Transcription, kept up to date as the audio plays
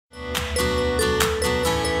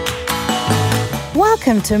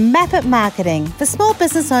Welcome to Map It Marketing for small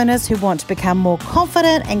business owners who want to become more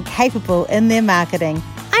confident and capable in their marketing.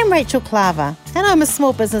 I'm Rachel Klaver and I'm a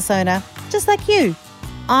small business owner just like you.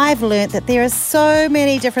 I've learnt that there are so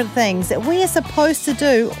many different things that we are supposed to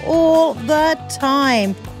do all the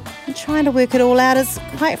time. And trying to work it all out is,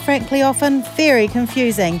 quite frankly, often very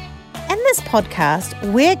confusing. In this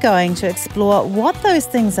podcast, we're going to explore what those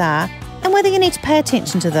things are and whether you need to pay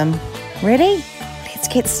attention to them. Ready? Let's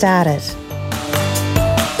get started.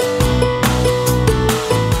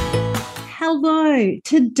 Hello.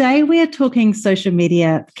 Today we are talking social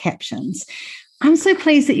media captions. I'm so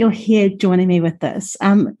pleased that you're here joining me with this.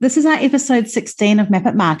 This is our episode 16 of Map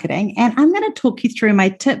It Marketing, and I'm going to talk you through my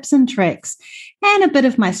tips and tricks and a bit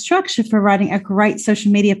of my structure for writing a great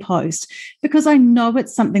social media post, because I know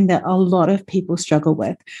it's something that a lot of people struggle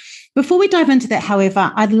with. Before we dive into that,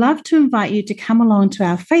 however, I'd love to invite you to come along to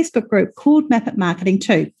our Facebook group called Map It Marketing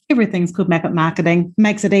too. Everything's called Map It Marketing,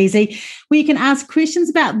 makes it easy, where you can ask questions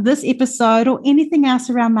about this episode or anything else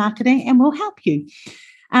around marketing, and we'll help you.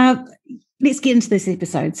 Let's get into this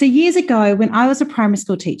episode. So years ago, when I was a primary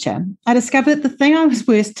school teacher, I discovered that the thing I was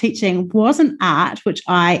worst teaching wasn't art, which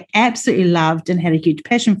I absolutely loved and had a huge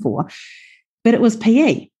passion for, but it was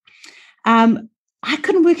PE. I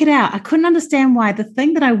couldn't work it out. I couldn't understand why the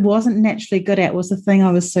thing that I wasn't naturally good at was the thing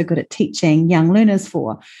I was so good at teaching young learners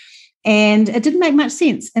for. And it didn't make much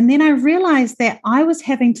sense. And then I realized that I was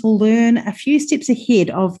having to learn a few steps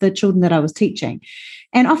ahead of the children that I was teaching.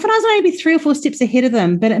 And often I was maybe 3 or 4 steps ahead of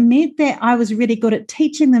them, but it meant that I was really good at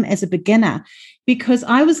teaching them as a beginner, because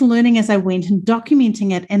I was learning as I went and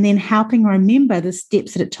documenting it and then helping remember the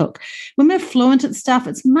steps that it took. When we're fluent at stuff,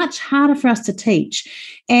 it's much harder for us to teach.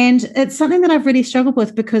 And it's something that I've really struggled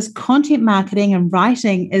with, because content marketing and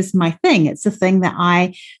writing is my thing. It's the thing that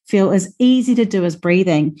I feel is easy to do as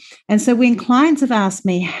breathing. And so when clients have asked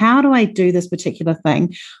me, how do I do this particular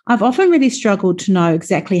thing? I've often really struggled to know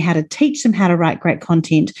exactly how to teach them how to write great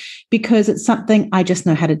content, because it's something I just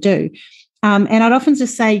know how to do. And I'd often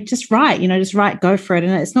just say, just write, go for it.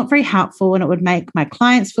 And it's not very helpful, and it would make my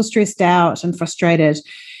clients feel stressed out and frustrated.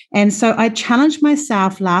 And so I challenged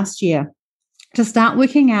myself last year to start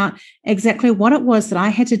working out exactly what it was that I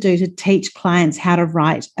had to do to teach clients how to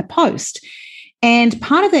write a post. And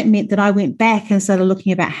part of that meant that I went back and started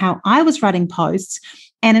looking about how I was writing posts.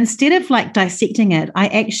 And instead of dissecting it, I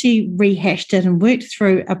actually rehashed it and worked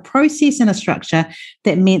through a process and a structure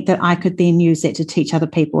that meant that I could then use that to teach other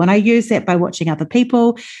people. And I used that by watching other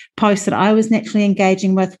people, posts that I was naturally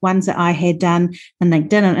engaging with, ones that I had done on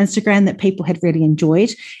LinkedIn and Instagram that people had really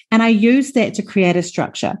enjoyed. And I used that to create a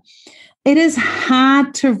structure. It is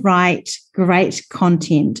hard to write great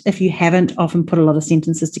content if you haven't often put a lot of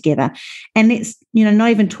sentences together. And let's,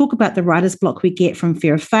 not even talk about the writer's block we get from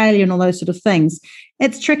fear of failure and all those sort of things.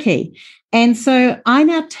 It's tricky. And so I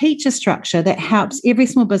now teach a structure that helps every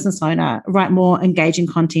small business owner write more engaging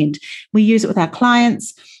content. We use it with our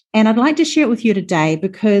clients. And I'd like to share it with you today,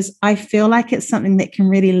 because I feel like it's something that can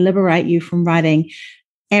really liberate you from writing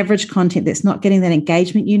average content that's not getting that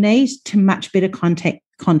engagement you need to much better content.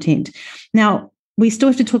 Now, we still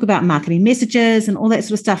have to talk about marketing messages and all that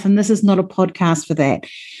sort of stuff, and this is not a podcast for that.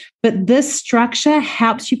 But this structure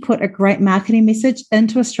helps you put a great marketing message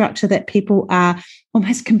into a structure that people are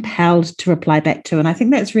almost compelled to reply back to. And I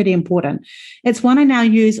think that's really important. It's one I now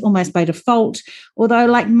use almost by default, although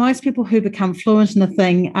like most people who become fluent in the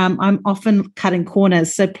thing, I'm often cutting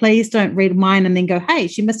corners. So please don't read mine and then go, hey,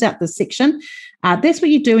 she missed out this section. That's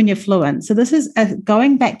what you do when you're fluent. So this is a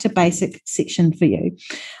going back to basic section for you.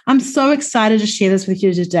 I'm so excited to share this with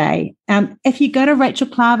you today. If you go to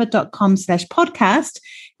rachelklaver.com/podcast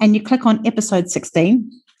and you click on episode 16,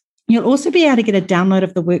 you'll also be able to get a download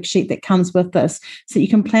of the worksheet that comes with this, so you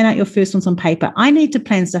can plan out your first ones on paper. I need to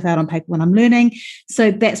plan stuff out on paper when I'm learning, so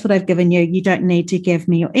that's what I've given you. You don't need to give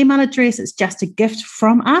me your email address. It's just a gift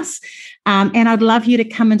from us. And I'd love you to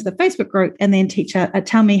come into the Facebook group and then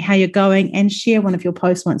tell me how you're going and share one of your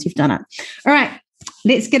posts once you've done it. All right,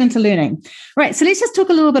 let's get into learning. All right, so let's just talk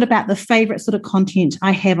a little bit about the favorite sort of content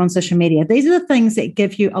I have on social media. These are the things that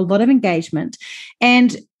give you a lot of engagement.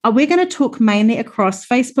 And we're going to talk mainly across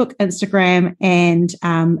Facebook, Instagram, and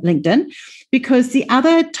LinkedIn, because the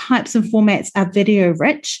other types of formats are video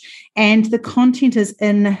rich and the content is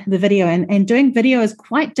in the video. And doing video is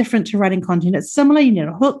quite different to writing content. It's similar, you need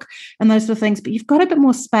a hook and those sort of things, but you've got a bit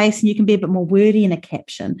more space and you can be a bit more wordy in a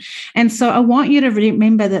caption. And so I want you to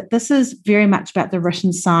remember that this is very much about the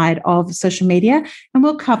written side of social media, and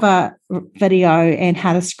we'll cover video and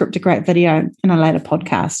how to script a great video in a later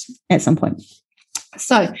podcast at some point.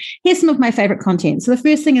 So here's some of my favorite content. So the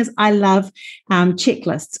first thing is I love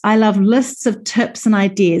checklists. I love lists of tips and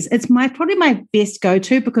ideas. It's probably my best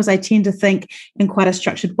go-to because I tend to think in quite a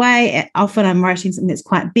structured way. Often I'm writing something that's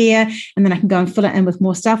quite bare, and then I can go and fill it in with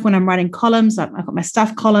more stuff. When I'm writing columns, I've got my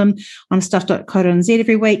stuff column on stuff.co.nz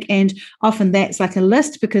every week, and often that's like a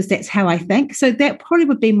list because that's how I think. So that probably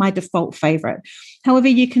would be my default favorite. However,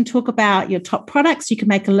 you can talk about your top products. You can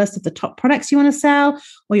make a list of the top products you want to sell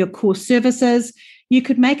or your core services. You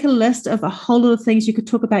could make a list of a whole lot of things. You could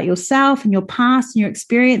talk about yourself and your past and your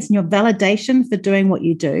experience and your validation for doing what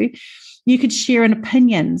you do. You could share an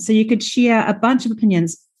opinion. So you could share a bunch of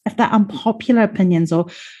opinions, if they're unpopular opinions or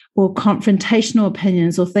confrontational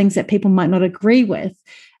opinions or things that people might not agree with.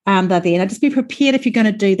 They're there. Now, just be prepared if you're going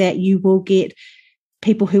to do that, you will get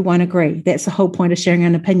people who won't agree. That's the whole point of sharing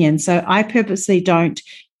an opinion. So I purposely don't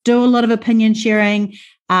do a lot of opinion sharing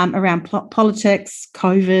around politics,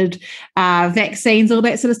 COVID, vaccines, all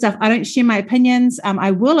that sort of stuff. I don't share my opinions. I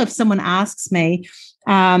will if someone asks me,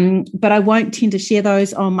 but I won't tend to share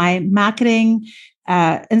those on my marketing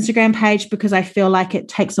Instagram page because I feel like it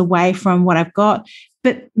takes away from what I've got.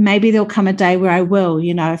 But maybe there'll come a day where I will,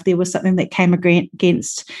 if there was something that came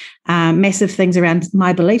against massive things around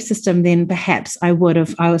my belief system, then perhaps I would.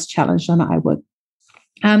 If I was challenged on it, I would.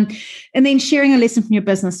 And then sharing a lesson from your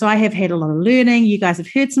business. So I have had a lot of learning. You guys have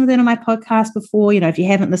heard some of that on my podcast before. If you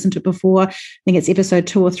haven't listened to it before, I think it's episode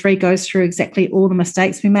 2 or 3 goes through exactly all the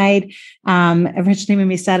mistakes we made originally when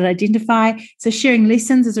we started Identify. So sharing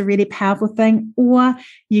lessons is a really powerful thing, or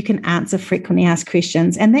you can answer frequently asked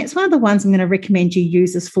questions. And that's one of the ones I'm going to recommend you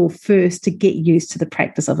use this for first to get used to the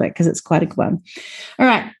practice of it because it's quite a good one. All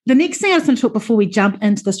right. The next thing I was going to talk before we jump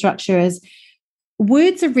into the structure is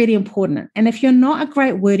words are really important. And if you're not a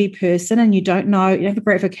great wordy person and you don't have a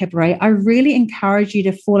great vocabulary, I really encourage you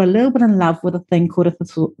to fall a little bit in love with a thing called a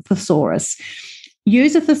thesaurus.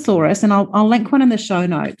 Use a thesaurus, and I'll link one in the show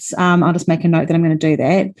notes. I'll just make a note that I'm going to do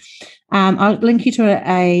that. I'll link you to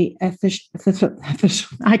I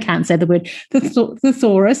can't say the word,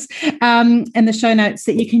 thesaurus in the show notes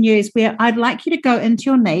that you can use, where I'd like you to go into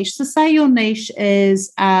your niche. So say your niche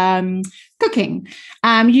is cooking.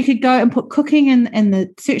 You could go and put cooking in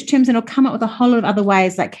the search terms, and it'll come up with a whole lot of other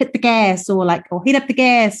ways, like hit the gas or heat up the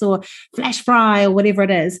gas or flash fry or whatever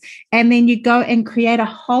it is. And then you go and create a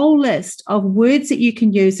whole list of words that you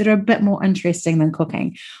can use that are a bit more interesting than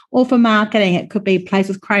cooking. Or for marketing, it could be plays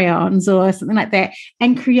with crayons or something like that,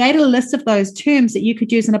 and create a list of those terms that you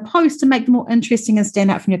could use in a post to make them more interesting and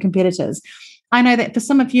stand out from your competitors. I know that for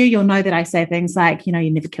some of you, you'll know that I say things like, you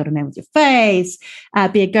never killed a man with your face,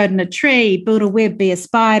 be a goat in a tree, build a web, be a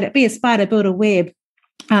spider, build a web,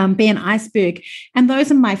 be an iceberg. And those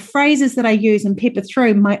are my phrases that I use and pepper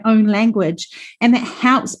through my own language. And that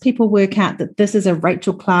helps people work out that this is a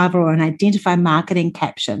Rachel Klaver or an Identify marketing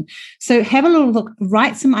caption. So have a little look,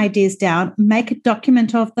 write some ideas down, make a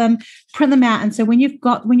document of them, print them out. And so when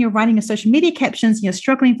you're writing your social media captions and you're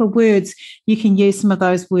struggling for words, you can use some of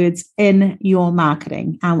those words in your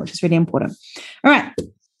marketing, which is really important. All right.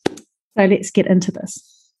 So let's get into this.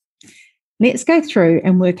 Let's go through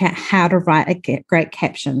and work out how to write a great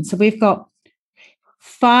caption. So we've got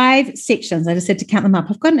 5 sections. I just had to count them up.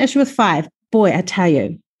 I've got an issue with 5. Boy, I tell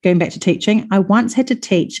you, going back to teaching, I once had to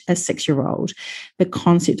teach a 6-year-old the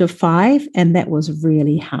concept of 5, and that was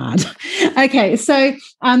really hard. Okay, so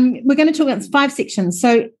we're going to talk about 5 sections.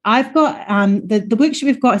 So I've got the worksheet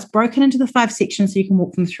we've got is broken into the 5 sections so you can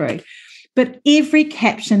walk them through. But every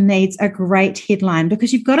caption needs a great headline,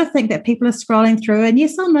 because you've got to think that people are scrolling through, and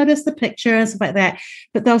yes, they'll notice the picture and stuff like that,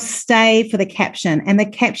 but they'll stay for the caption. And the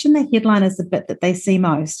caption, the headline, is the bit that they see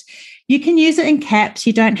most. You can use it in caps.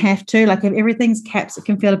 You don't have to. Like if everything's caps, it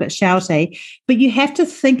can feel a bit shouty, but you have to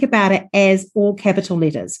think about it as all capital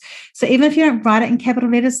letters. So even if you don't write it in capital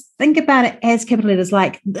letters, think about it as capital letters.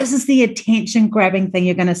 Like this is the attention grabbing thing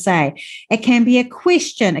you're going to say. It can be a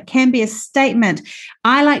question. It can be a statement.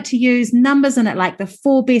 I like to use numbers in it, like the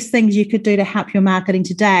 4 best things you could do to help your marketing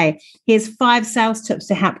today. Here's 5 sales tips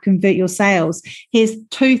to help convert your sales. Here's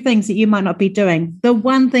 2 things that you might not be doing. The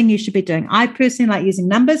 1 thing you should be doing. I personally like using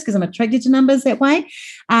numbers because I'm attracted to numbers that way.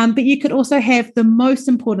 But you could also have the most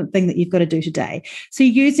important thing that you've got to do today. So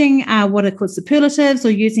using what are called superlatives, or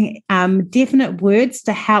using definite words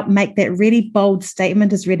to help make that really bold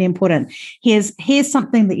statement is really important. Here's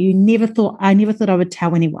something that I never thought I would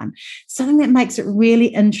tell anyone. Something that makes it really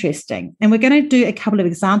interesting. And we're going to do a couple of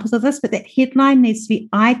examples of this, but that headline needs to be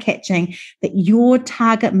eye-catching that your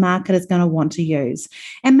target market is going to want to use.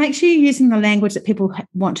 And make sure you're using the language that people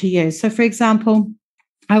want to use. So for example,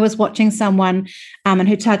 I was watching someone and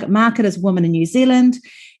her target market is women in New Zealand.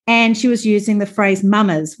 And she was using the phrase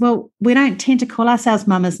mamas. Well, we don't tend to call ourselves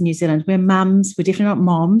mamas in New Zealand. We're mums. We're definitely not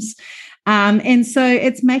moms. And so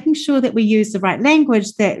it's making sure that we use the right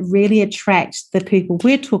language that really attracts the people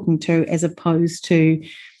we're talking to as opposed to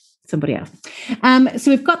somebody else.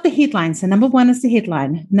 So we've got the headline. So number one is the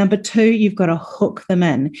headline. Number two, you've got to hook them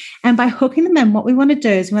in. And by hooking them in, what we want to do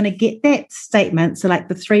is we want to get that statement. So like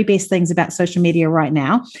the 3 best things about social media right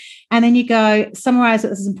now. And then you go, summarize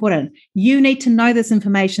it. This is important. You need to know this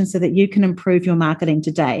information so that you can improve your marketing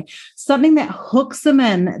today. Something that hooks them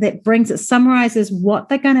in, that brings it, summarizes what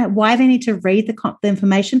they're going to, why they need to read the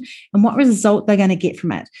information and what result they're going to get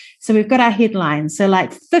from it. So we've got our headline. So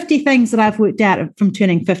like 50 things that I've worked out from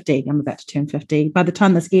turning 50. I'm about to turn 50. By the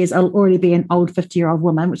time this airs, I'll already be an old 50-year-old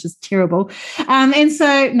woman, which is terrible. And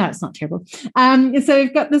so, no, it's not terrible. So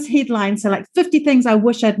we've got this headline. So like 50 things I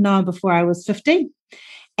wish I'd known before I was 50.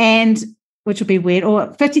 And which would be weird,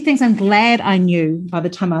 or 50 things I'm glad I knew by the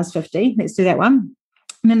time I was 50. Let's do that one.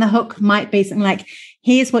 And then the hook might be something like,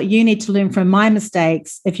 here's what you need to learn from my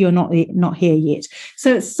mistakes if you're not here yet.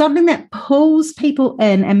 So it's something that pulls people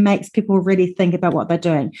in and makes people really think about what they're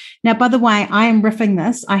doing. Now, by the way, I am riffing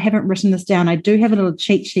this. I haven't written this down. I do have a little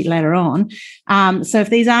cheat sheet later on. So if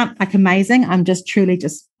these aren't like amazing, I'm just truly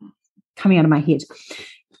just coming out of my head.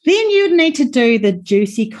 Then you'd need to do the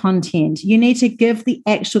juicy content. You need to give the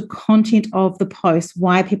actual content of the post,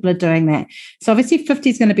 why people are doing that. So obviously 50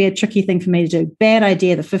 is going to be a tricky thing for me to do. Bad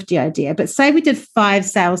idea, the 50 idea. But say we did 5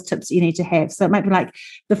 sales tips that you need to have. So it might be like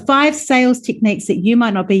the 5 sales techniques that you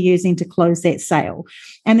might not be using to close that sale.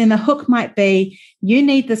 And then the hook might be, you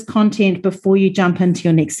need this content before you jump into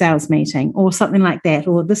your next sales meeting or something like that.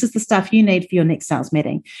 Or this is the stuff you need for your next sales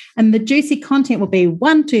meeting. And the juicy content will be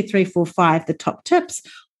 1, 2, 3, 4, 5, the top tips.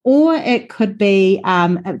 Or it could be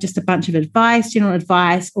just a bunch of advice, general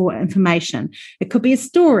advice or information. It could be a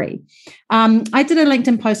story. I did a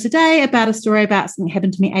LinkedIn post today about a story about something that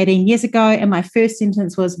happened to me 18 years ago. And my first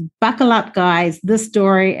sentence was, buckle up, guys. This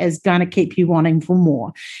story is going to keep you wanting for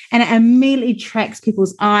more. And it immediately attracts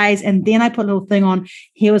people's eyes. And then I put a little thing on,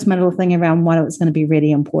 here was my little thing around why it was going to be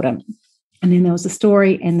really important. And then there was a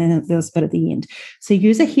story and then there was a bit at the end. So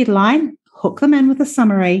use a headline, hook them in with a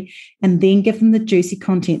summary, and then give them the juicy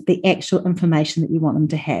content, the actual information that you want them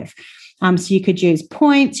to have. So you could use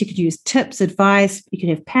points, you could use tips, advice, you could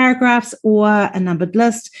have paragraphs or a numbered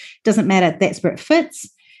list. Doesn't matter. That's where it fits.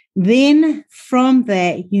 Then from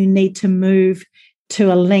that, you need to move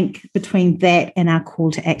to a link between that and our call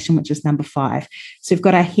to action, which is number 5. So we've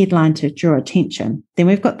got our headline to draw attention. Then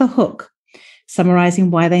we've got the hook, summarizing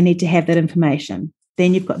why they need to have that information.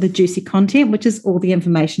 Then you've got the juicy content, which is all the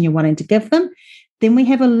information you're wanting to give them. Then we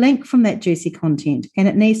have a link from that juicy content and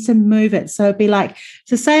it needs to move it. So it'd be like,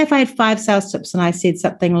 so say if I had 5 sales tips and I said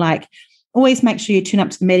something like, always make sure you turn up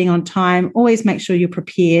to the meeting on time, always make sure you're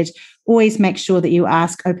prepared, always make sure that you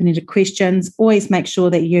ask open-ended questions, always make sure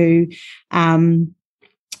that you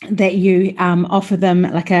offer them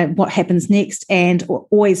like a what happens next, and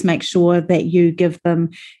always make sure that you give them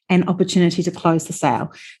an opportunity to close the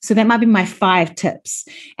sale. So that might be my 5 tips.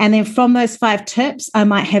 And then from those 5 tips, I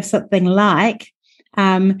might have something like,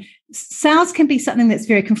 sales can be something that's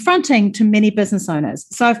very confronting to many business owners.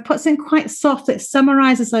 So I've put something quite soft that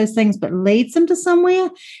summarizes those things but leads them to somewhere.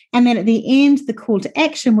 And then at the end, the call to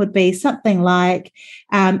action would be something like,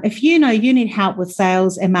 if you know you need help with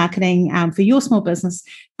sales and marketing for your small business,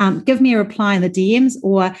 give me a reply in the DMs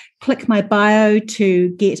or click my bio to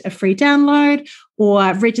get a free download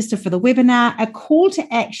or register for the webinar, a call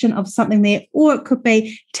to action of something there. Or it could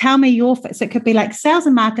be, tell me your, so it could be like sales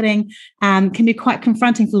and marketing can be quite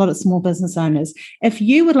confronting for a lot of small business owners. If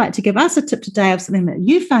you would like to give us a tip today of something that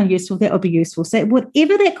you found useful, that would be useful. So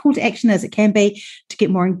whatever that call to action is, it can be to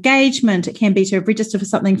get more engagement, it can be to register for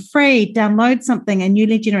something free, download something, a new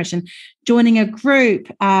lead generation, joining a group,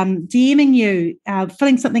 DMing you,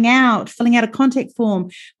 filling something out, filling out a contact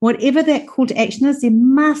form, whatever that call to action is, there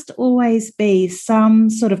must always be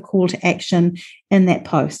some sort of call to action in that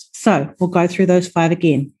post. So we'll go through those 5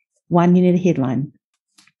 again. 1, you need a headline.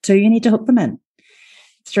 2, you need to hook them in.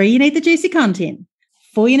 3, you need the juicy content.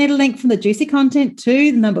 4, you need a link from the juicy content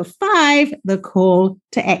to number 5, the call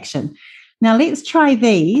to action. Now let's try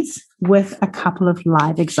these with a couple of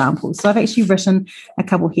live examples. So I've actually written a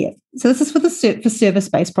couple here. So this is for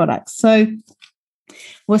service-based products. So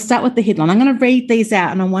we'll start with the headline. I'm going to read these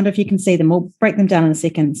out and I wonder if you can see them. We'll break them down in a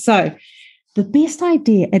second. So the best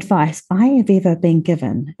advice I have ever been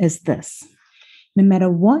given is this: no matter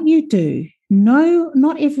what you do, no,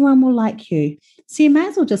 not everyone will like you. So you may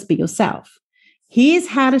as well just be yourself. Here's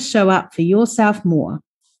how to show up for yourself more.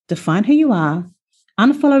 Define who you are.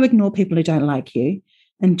 Unfollow, ignore people who don't like you.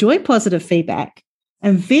 Enjoy positive feedback.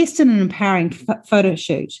 invest in an empowering photo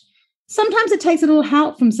shoot. Sometimes it takes a little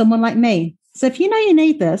help from someone like me. So if you know you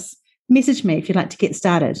need this, message me if you'd like to get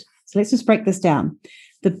started. So let's just break this down.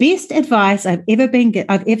 The best advice I've ever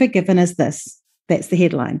given is this. That's the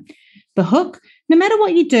headline. The hook, no matter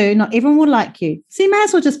what you do, not everyone will like you. So you may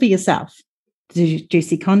as well just be yourself. The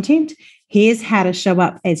juicy content, here's how to show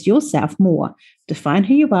up as yourself more. Define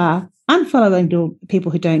who you are, unfollow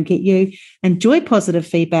people who don't get you, enjoy positive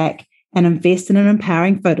feedback, and invest in an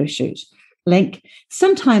empowering photo shoot. Link,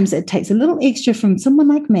 sometimes it takes a little extra from someone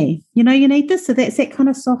like me. You know you need this, so that's that kind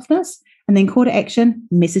of softness. And then call to action,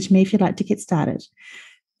 message me if you'd like to get started.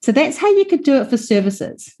 So that's how you could do it for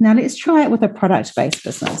services. Now let's try it with a product-based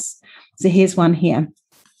business. So here's one here.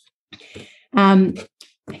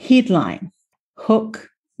 Headline, hook,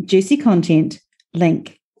 juicy content,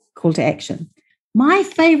 link, call to action. My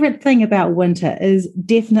favorite thing about winter is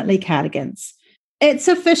definitely cardigans. It's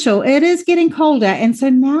official. It is getting colder. And so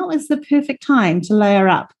now is the perfect time to layer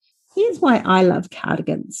up. Here's why I love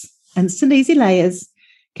cardigans. Instant easy layers,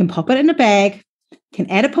 can pop it in a bag, can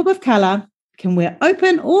add a pop of color, can wear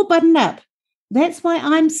open or buttoned up. That's why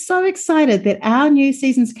I'm so excited that our new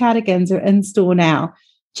season's cardigans are in store now.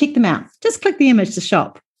 Check them out. Just click the image to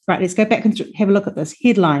shop. Right, let's go back and have a look at this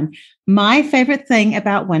headline. My favorite thing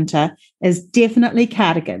about winter is definitely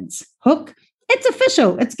cardigans. Hook, it's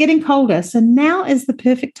official. It's getting colder. So now is the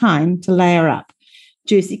perfect time to layer up.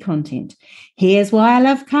 Juicy content. Here's why I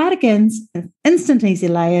love cardigans. Instant easy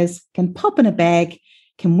layers, can pop in a bag,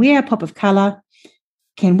 can wear a pop of color,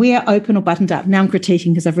 can wear open or buttoned up. Now I'm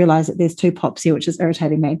critiquing because I've realized that there's two pops here, which is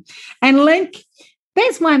irritating me. And link,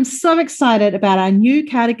 that's why I'm so excited about our new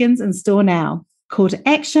cardigans in store now. Call to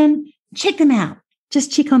action, check them out.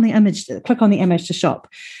 Just check on the image, click on the image to shop.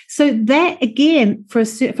 So that, again, for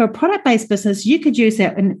a product-based business, you could use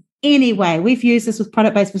that in any way. We've used this with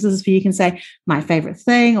product-based businesses where you can say, my favorite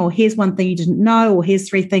thing, or here's one thing you didn't know, or here's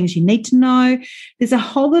 3 things you need to know. There's a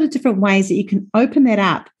whole lot of different ways that you can open that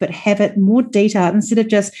up, but have it more detailed instead of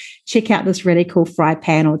just check out this really cool fry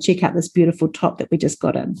pan or check out this beautiful top that we just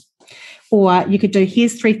got in. Or you could do,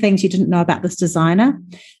 here's 3 things you didn't know about this designer.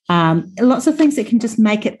 Lots of things that can just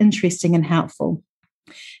make it interesting and helpful.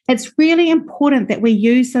 It's really important that we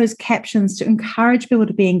use those captions to encourage people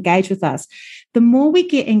to be engaged with us. The more we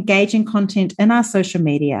get engaging content in our social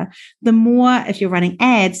media, the more, if you're running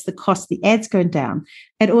ads, the cost of the ads go down.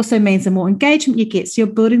 It also means the more engagement you get. So you're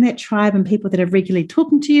building that tribe and people that are regularly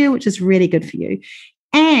talking to you, which is really good for you.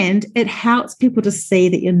 And it helps people to see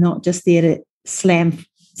that you're not just there to slam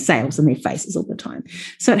sales in their faces all the time.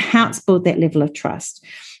 So it helps build that level of trust.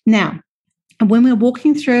 Now, when we're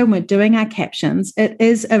walking through and we're doing our captions, it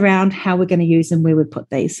is around how we're going to use them, where we put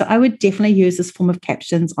these. So I would definitely use this form of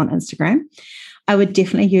captions on Instagram. I would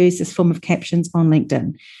definitely use this form of captions on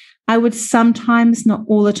LinkedIn. I would sometimes, not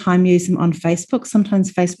all the time, use them on Facebook.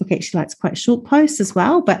 Sometimes Facebook actually likes quite short posts as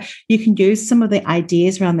well, but you can use some of the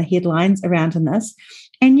ideas around the headlines around in this.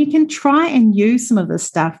 And you can try and use some of this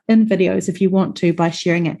stuff in videos if you want to by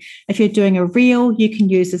sharing it. If you're doing a reel, you can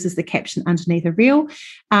use this as the caption underneath a reel.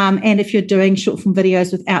 And if you're doing short form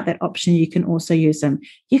videos without that option, you can also use them.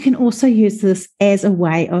 You can also use this as a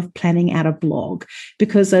way of planning out a blog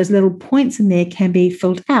because those little points in there can be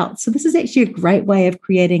filled out. So this is actually a great way of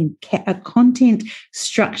creating a content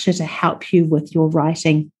structure to help you with your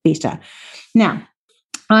writing better. Now,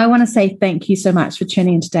 I want to say thank you so much for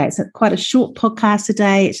tuning in today. It's quite a short podcast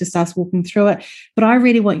today. It's just us walking through it, but I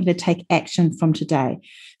really want you to take action from today.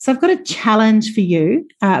 So I've got a challenge for you,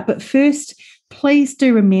 but first, please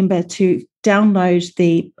do remember to download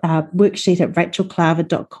the worksheet at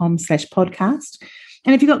rachelklaver.com/podcast.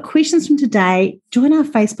 And if you've got questions from today, join our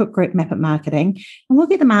Facebook group, Map It Marketing, and we'll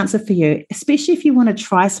get them answered for you, especially if you want to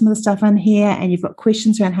try some of the stuff in here and you've got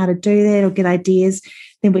questions around how to do that or get ideas,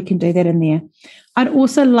 then we can do that in there. I'd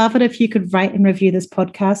also love it if you could rate and review this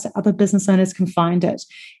podcast so other business owners can find it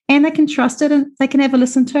and they can trust it and they can have a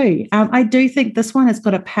listen too. I do think this one has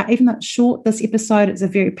got even though it's short, this episode, it's a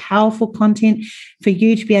very powerful content for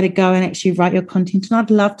you to be able to go and actually write your content. And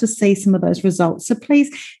I'd love to see some of those results. So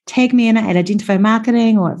please tag me in it at Identify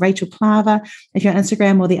Marketing or at Rachel Klaver if you're on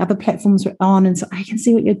Instagram or the other platforms we're on. And so I can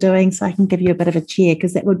see what you're doing so I can give you a bit of a cheer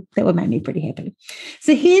because that would make me pretty happy.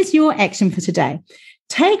 So here's your action for today.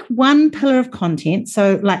 Take one pillar of content,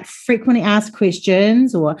 so like frequently asked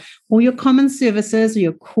questions or all your common services or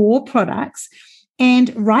your core products,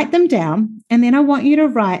 and write them down. And then I want you to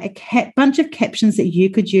write a bunch of captions that you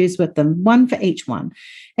could use with them, one for each one.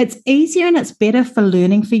 It's easier and it's better for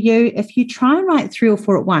learning for you if you try and write 3 or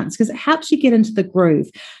 4 at once because it helps you get into the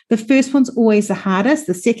groove. The first one's always the hardest.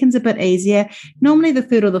 The second's a bit easier. Normally the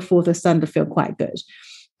third or the fourth is starting to feel quite good.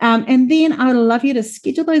 And then I would love you to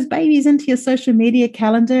schedule those babies into your social media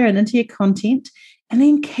calendar and into your content. And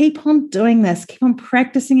then keep on doing this, keep on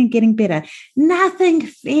practicing and getting better. Nothing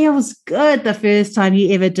feels good the first time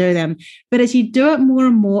you ever do them. But as you do it more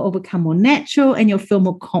and more, it'll become more natural and you'll feel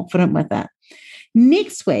more confident with it.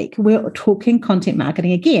 Next week, we're talking content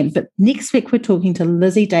marketing again, but next week we're talking to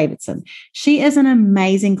Lizzie Davidson. She is an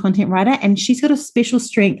amazing content writer and she's got a special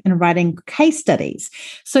strength in writing case studies.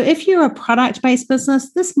 So if you're a product-based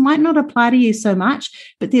business, this might not apply to you so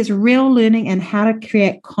much, but there's real learning in how to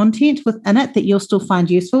create content within it that you'll still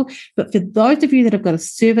find useful. But for those of you that have got a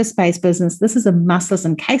service-based business, this is a must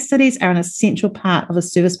listen. Case studies are an essential part of a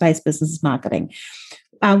service-based business marketing.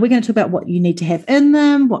 We're going to talk about what you need to have in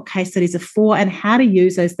them, what case studies are for, and how to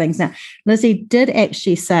use those things. Now, Lizzie did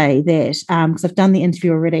actually say that, because I've done the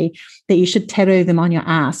interview already, that you should tattoo them on your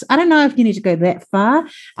ass. I don't know if you need to go that far,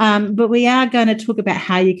 but we are going to talk about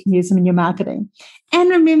how you can use them in your marketing.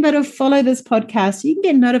 And remember to follow this podcast so you can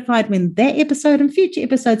get notified when that episode and future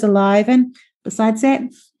episodes are live. And besides that,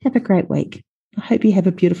 have a great week. I hope you have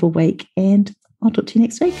a beautiful week, and I'll talk to you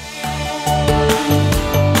next week.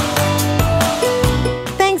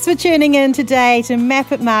 Thanks for tuning in today to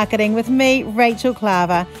Map It Marketing with me, Rachel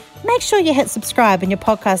Klaver. Make sure you hit subscribe in your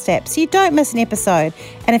podcast app so you don't miss an episode.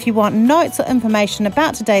 And if you want notes or information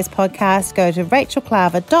about today's podcast, go to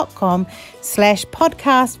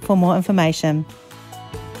rachelklaver.com/podcast for more information.